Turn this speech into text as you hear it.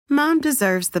Mom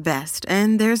deserves the best,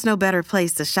 and there's no better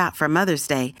place to shop for Mother's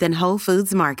Day than Whole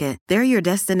Foods Market. They're your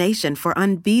destination for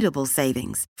unbeatable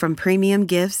savings, from premium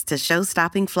gifts to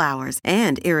show-stopping flowers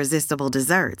and irresistible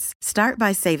desserts. Start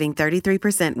by saving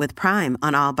 33% with Prime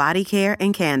on all body care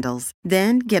and candles.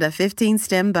 Then get a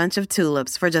 15-stem bunch of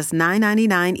tulips for just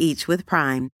 $9.99 each with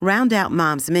Prime. Round out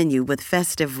Mom's menu with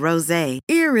festive rosé,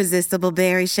 irresistible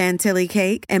berry chantilly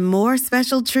cake, and more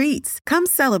special treats. Come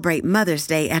celebrate Mother's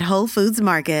Day at Whole Foods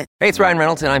Market. Hey, it's Ryan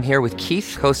Reynolds, and I'm here with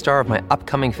Keith, co-star of my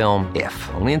upcoming film, If,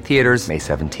 only in theaters May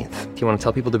 17th. Do you want to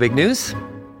tell people the big news?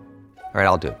 All right,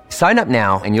 I'll do it. Sign up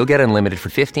now and you'll get unlimited for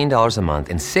 $15 a month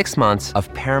and 6 months of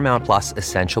Paramount Plus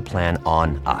Essential Plan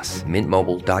on us.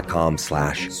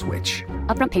 MintMobile.com/switch.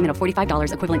 Upfront payment of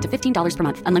 $45 equivalent to $15 per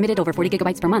month. Unlimited over 40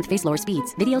 gigabytes per month. Face lower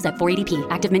speeds. Videos at 480p.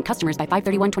 Active Mint customers by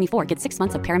 531.24 get 6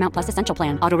 months of Paramount Plus Essential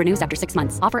Plan. Auto renews after 6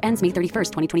 months. Offer ends May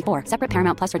 31st, 2024. Separate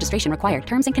Paramount Plus registration required.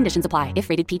 Terms and conditions apply if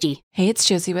rated PG. Hey, it's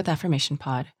Josie with Affirmation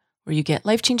Pod, where you get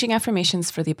life-changing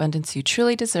affirmations for the abundance you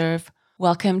truly deserve.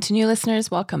 Welcome to new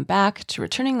listeners. Welcome back to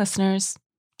returning listeners.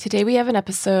 Today we have an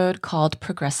episode called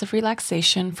Progressive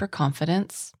Relaxation for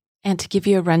Confidence. And to give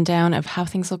you a rundown of how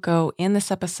things will go in this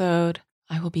episode,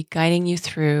 I will be guiding you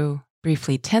through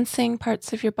briefly tensing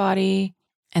parts of your body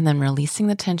and then releasing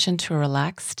the tension to a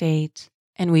relaxed state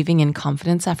and weaving in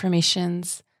confidence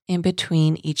affirmations in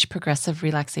between each progressive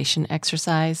relaxation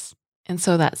exercise. And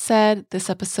so that said,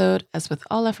 this episode, as with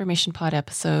all Affirmation Pod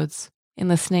episodes, in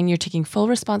listening, you're taking full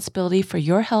responsibility for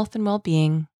your health and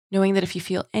well-being, knowing that if you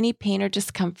feel any pain or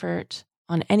discomfort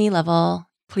on any level,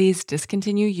 please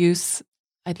discontinue use.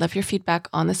 I'd love your feedback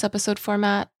on this episode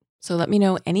format, so let me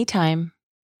know anytime.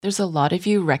 There's a lot of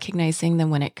you recognizing that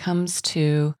when it comes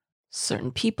to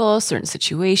certain people, certain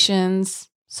situations,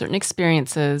 certain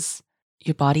experiences,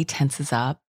 your body tenses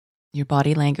up. Your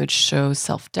body language shows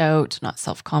self-doubt, not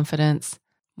self-confidence.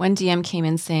 One DM came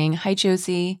in saying, "Hi,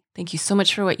 Josie. Thank you so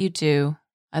much for what you do.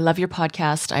 I love your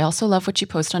podcast. I also love what you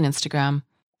post on Instagram.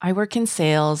 I work in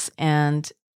sales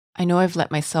and I know I've let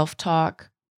my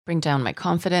self-talk bring down my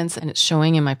confidence and it's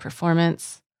showing in my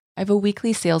performance. I have a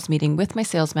weekly sales meeting with my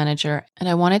sales manager and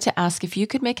I wanted to ask if you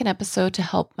could make an episode to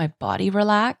help my body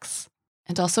relax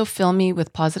and also fill me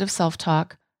with positive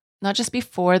self-talk, not just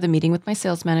before the meeting with my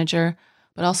sales manager,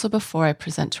 but also before I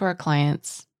present to our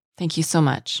clients. Thank you so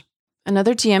much."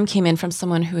 Another DM came in from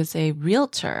someone who is a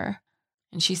realtor,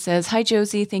 and she says, "Hi,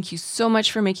 Josie. Thank you so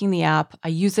much for making the app. I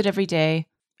use it every day.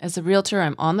 As a realtor,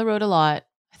 I'm on the road a lot.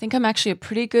 I think I'm actually a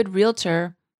pretty good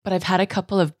realtor, but I've had a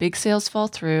couple of big sales fall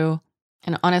through.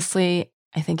 And honestly,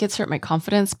 I think it's hurt my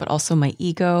confidence, but also my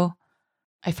ego.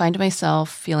 I find myself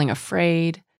feeling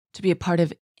afraid to be a part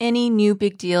of any new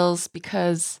big deals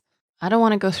because I don't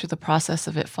want to go through the process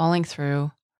of it falling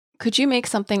through. Could you make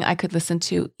something I could listen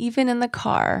to even in the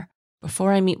car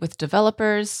before I meet with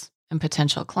developers and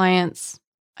potential clients?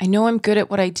 I know I'm good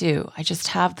at what I do. I just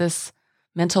have this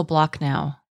mental block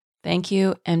now. Thank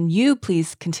you. And you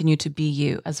please continue to be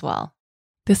you as well."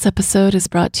 This episode is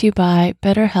brought to you by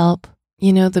BetterHelp.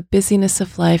 You know, the busyness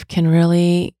of life can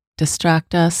really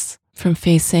distract us from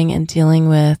facing and dealing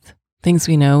with things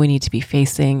we know we need to be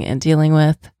facing and dealing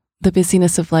with. The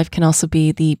busyness of life can also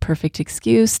be the perfect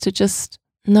excuse to just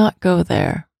not go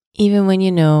there, even when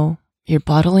you know you're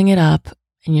bottling it up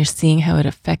and you're seeing how it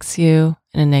affects you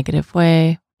in a negative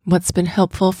way. What's been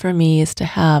helpful for me is to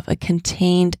have a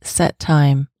contained set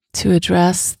time to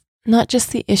address not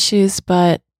just the issues,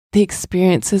 but the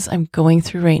experiences I'm going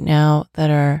through right now that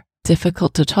are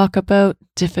difficult to talk about,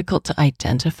 difficult to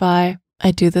identify. I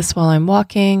do this while I'm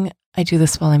walking. I do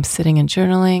this while I'm sitting and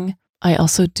journaling. I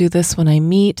also do this when I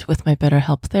meet with my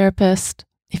BetterHelp therapist.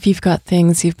 If you've got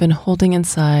things you've been holding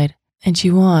inside and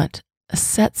you want a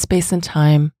set space and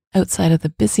time outside of the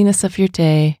busyness of your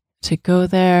day to go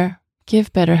there,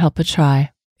 give BetterHelp a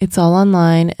try. It's all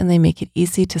online and they make it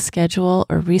easy to schedule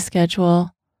or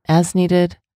reschedule as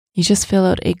needed. You just fill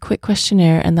out a quick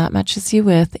questionnaire and that matches you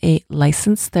with a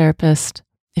licensed therapist.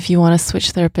 If you want to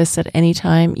switch therapists at any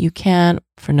time, you can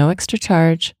for no extra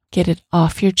charge. Get it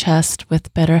off your chest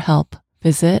with BetterHelp.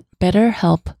 Visit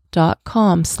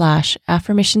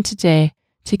betterhelp.com/affirmation today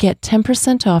to get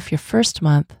 10% off your first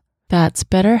month. That's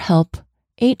BetterHelp,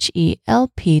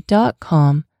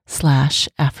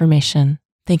 HELP.com/affirmation.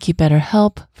 Thank you,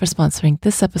 BetterHelp, for sponsoring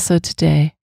this episode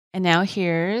today. And now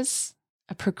here's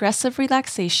a progressive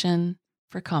relaxation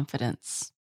for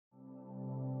confidence.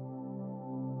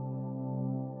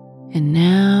 And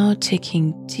now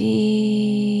taking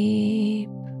deep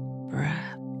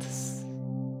breaths,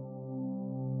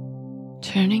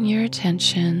 turning your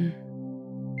attention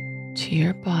to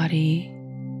your body,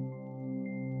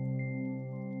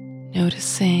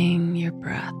 noticing your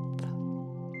breath.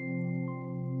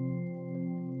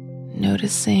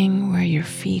 noticing where your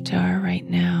feet are right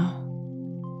now.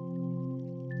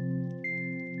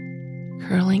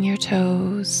 Curling your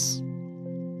toes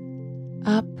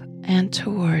up and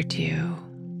toward you.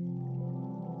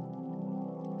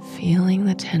 Feeling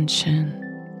the tension.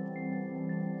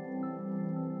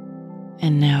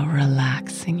 And now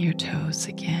relaxing your toes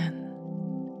again.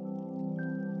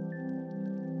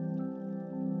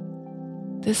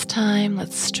 This time,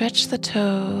 let's stretch the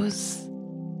toes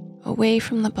away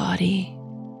from the body.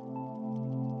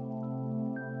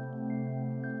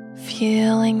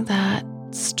 Feeling that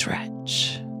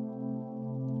stretch.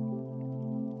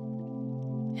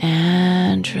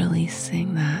 And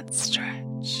releasing that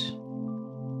stretch.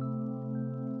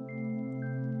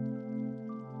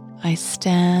 I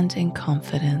stand in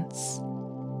confidence.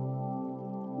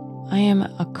 I am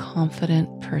a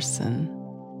confident person.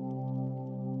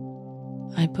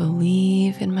 I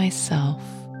believe in myself.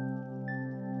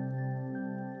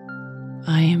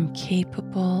 I am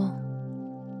capable.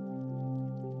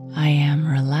 I am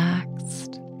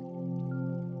relaxed.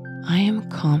 I am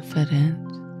confident.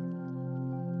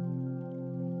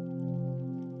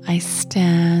 I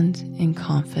stand in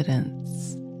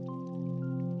confidence.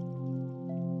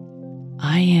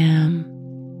 I am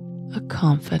a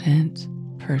confident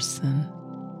person.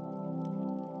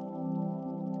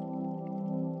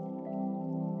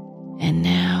 And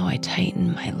now I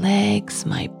tighten my legs,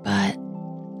 my butt,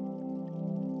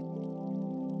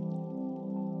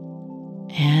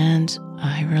 and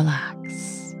I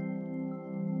relax.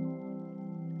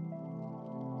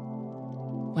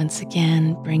 Once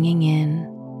again, bringing in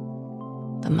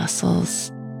the muscles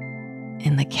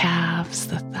in the calves,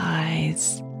 the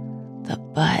thighs, the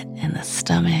butt, and the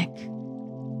stomach.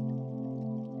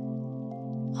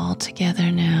 All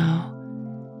together now,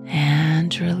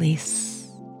 and release.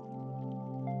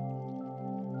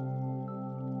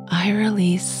 I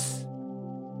release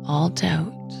all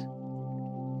doubt.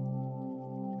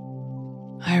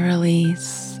 I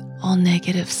release all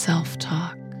negative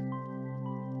self-talk.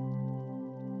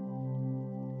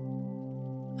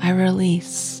 I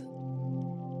release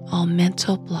all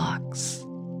mental blocks.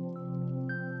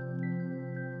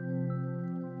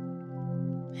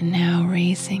 And now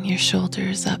raising your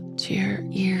shoulders up to your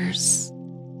ears.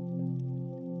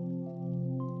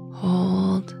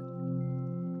 Hold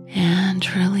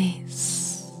and release.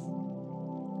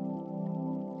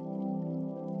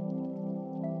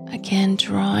 Again,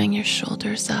 drawing your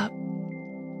shoulders up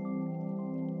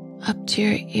to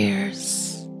your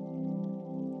ears,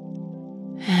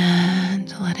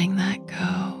 and letting that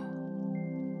go.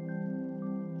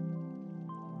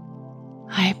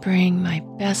 I bring my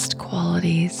best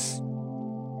qualities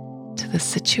to the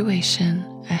situation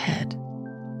ahead.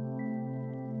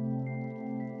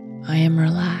 I am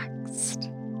relaxed.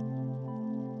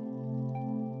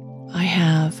 I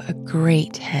have a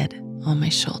great head on my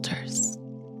shoulders.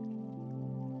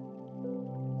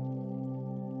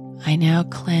 I now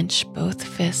clench both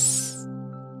fists,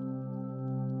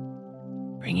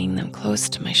 bringing them close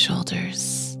to my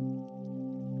shoulders.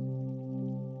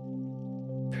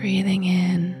 Breathing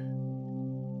in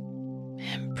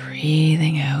and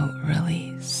breathing out,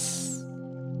 release.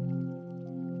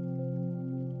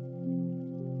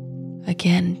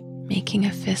 Again, making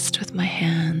a fist with my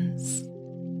hands,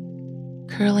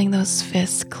 curling those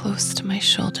fists close to my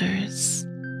shoulders.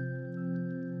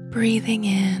 Breathing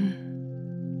in,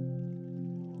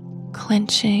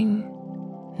 clenching,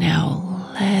 now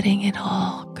letting it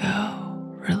all go,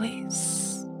 release.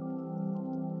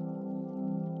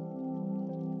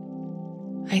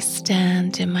 I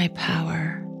stand in my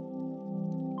power.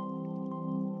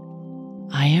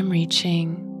 I am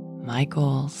reaching my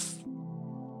goals.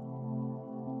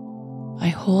 I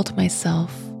hold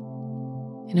myself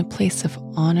in a place of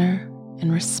honor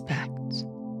and respect.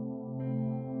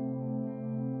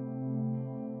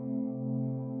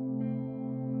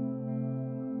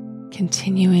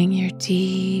 Continuing your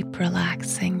deep,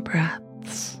 relaxing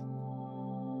breaths.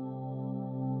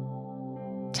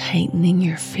 Tightening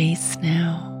your face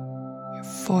now, your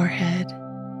forehead,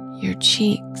 your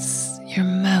cheeks, your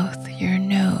mouth, your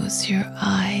nose, your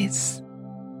eyes.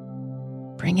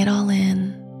 Bring it all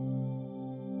in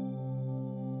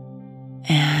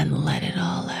and let it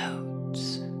all out.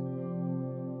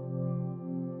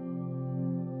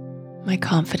 My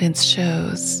confidence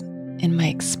shows in my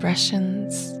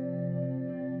expressions.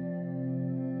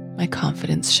 My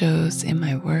confidence shows in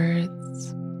my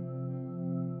words.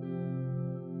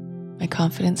 My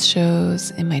confidence shows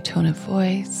in my tone of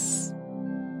voice.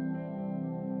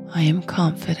 I am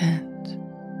confident.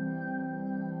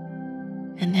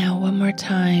 And now one more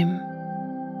time,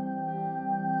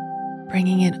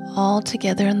 bringing it all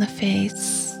together in the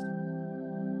face,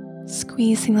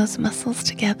 squeezing those muscles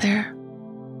together.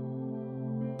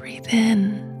 Breathe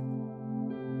in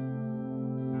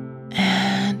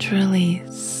and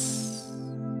release.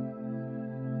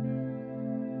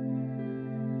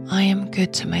 I am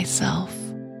good to myself.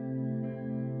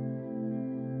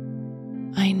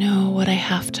 I know what I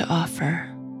have to offer.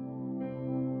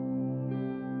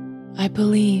 I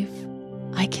believe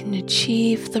I can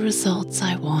achieve the results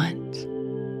I want.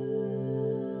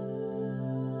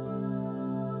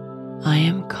 I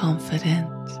am confident.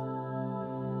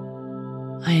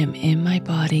 I am in my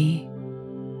body.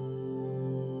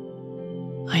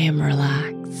 I am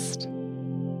relaxed.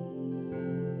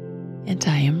 And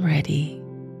I am ready.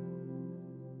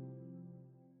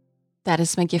 That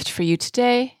is my gift for you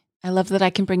today. I love that I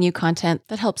can bring you content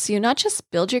that helps you not just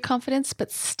build your confidence,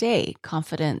 but stay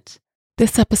confident.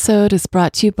 This episode is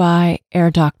brought to you by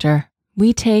Air Doctor.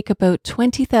 We take about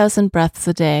 20,000 breaths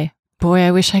a day. Boy,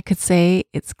 I wish I could say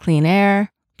it's clean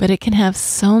air, but it can have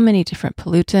so many different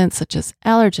pollutants such as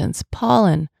allergens,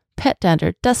 pollen, pet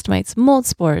dander, dust mites, mold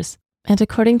spores. And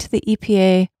according to the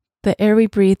EPA, the air we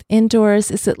breathe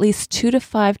indoors is at least 2 to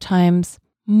 5 times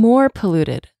more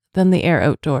polluted than the air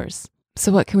outdoors.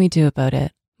 So what can we do about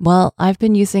it? Well, I've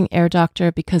been using Air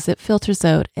Doctor because it filters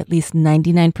out at least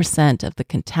 99% of the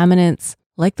contaminants,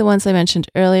 like the ones I mentioned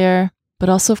earlier, but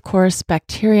also, of course,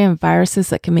 bacteria and viruses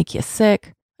that can make you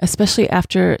sick, especially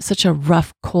after such a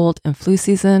rough cold and flu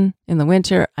season. In the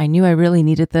winter, I knew I really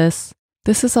needed this.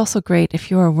 This is also great if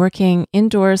you are working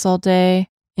indoors all day,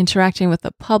 interacting with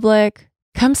the public.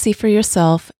 Come see for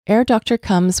yourself. Air Doctor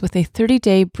comes with a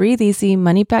 30-day breathe easy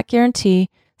money-back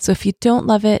guarantee. So if you don't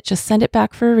love it, just send it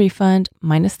back for a refund,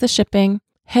 minus the shipping.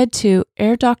 Head to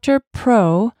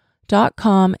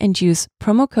airdoctorpro.com and use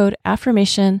promo code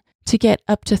AFFIRMATION to get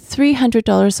up to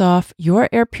 $300 off your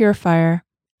air purifier.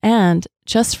 And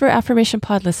just for Affirmation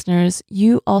Pod listeners,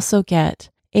 you also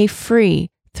get a free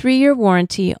 3-year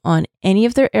warranty on any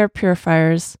of their air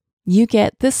purifiers. You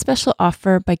get this special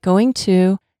offer by going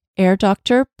to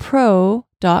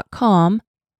airdoctorpro.com.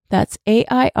 That's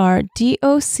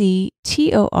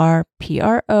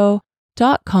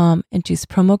airdoctorpro.com and use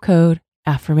promo code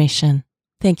AFFIRMATION.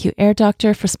 Thank you, Air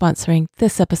Doctor, for sponsoring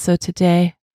this episode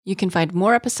today. You can find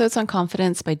more episodes on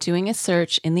confidence by doing a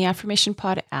search in the Affirmation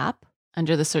Pod app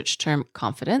under the search term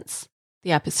confidence.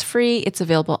 The app is free. It's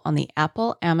available on the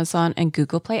Apple, Amazon, and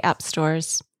Google Play app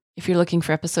stores. If you're looking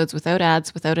for episodes without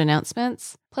ads, without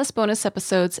announcements, plus bonus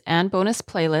episodes and bonus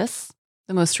playlists,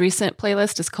 the most recent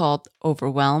playlist is called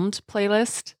Overwhelmed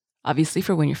Playlist. Obviously,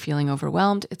 for when you're feeling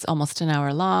overwhelmed, it's almost an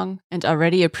hour long and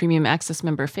already a Premium Access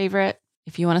member favorite.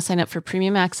 If you want to sign up for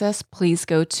Premium Access, please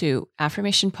go to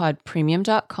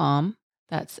affirmationpodpremium.com.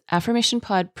 That's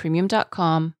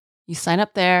affirmationpodpremium.com. You sign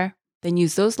up there, then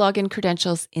use those login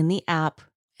credentials in the app,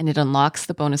 and it unlocks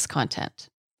the bonus content.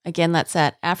 Again, that's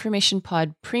at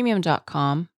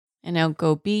affirmationpodpremium.com. And now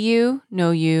go be you,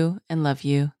 know you, and love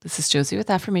you. This is Josie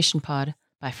with Affirmation Pod.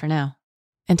 Bye for now.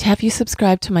 And have you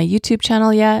subscribed to my YouTube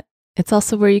channel yet? It's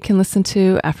also where you can listen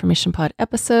to Affirmation Pod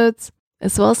episodes,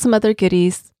 as well as some other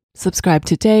goodies. Subscribe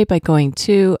today by going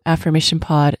to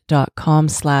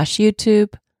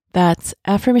affirmationpod.com/YouTube. That's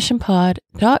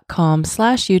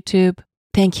affirmationpod.com/YouTube.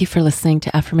 Thank you for listening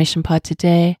to Affirmation Pod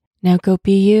today. Now go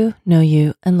be you, know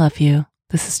you, and love you.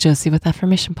 This is Josie with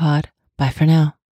Affirmation Pod. Bye for now.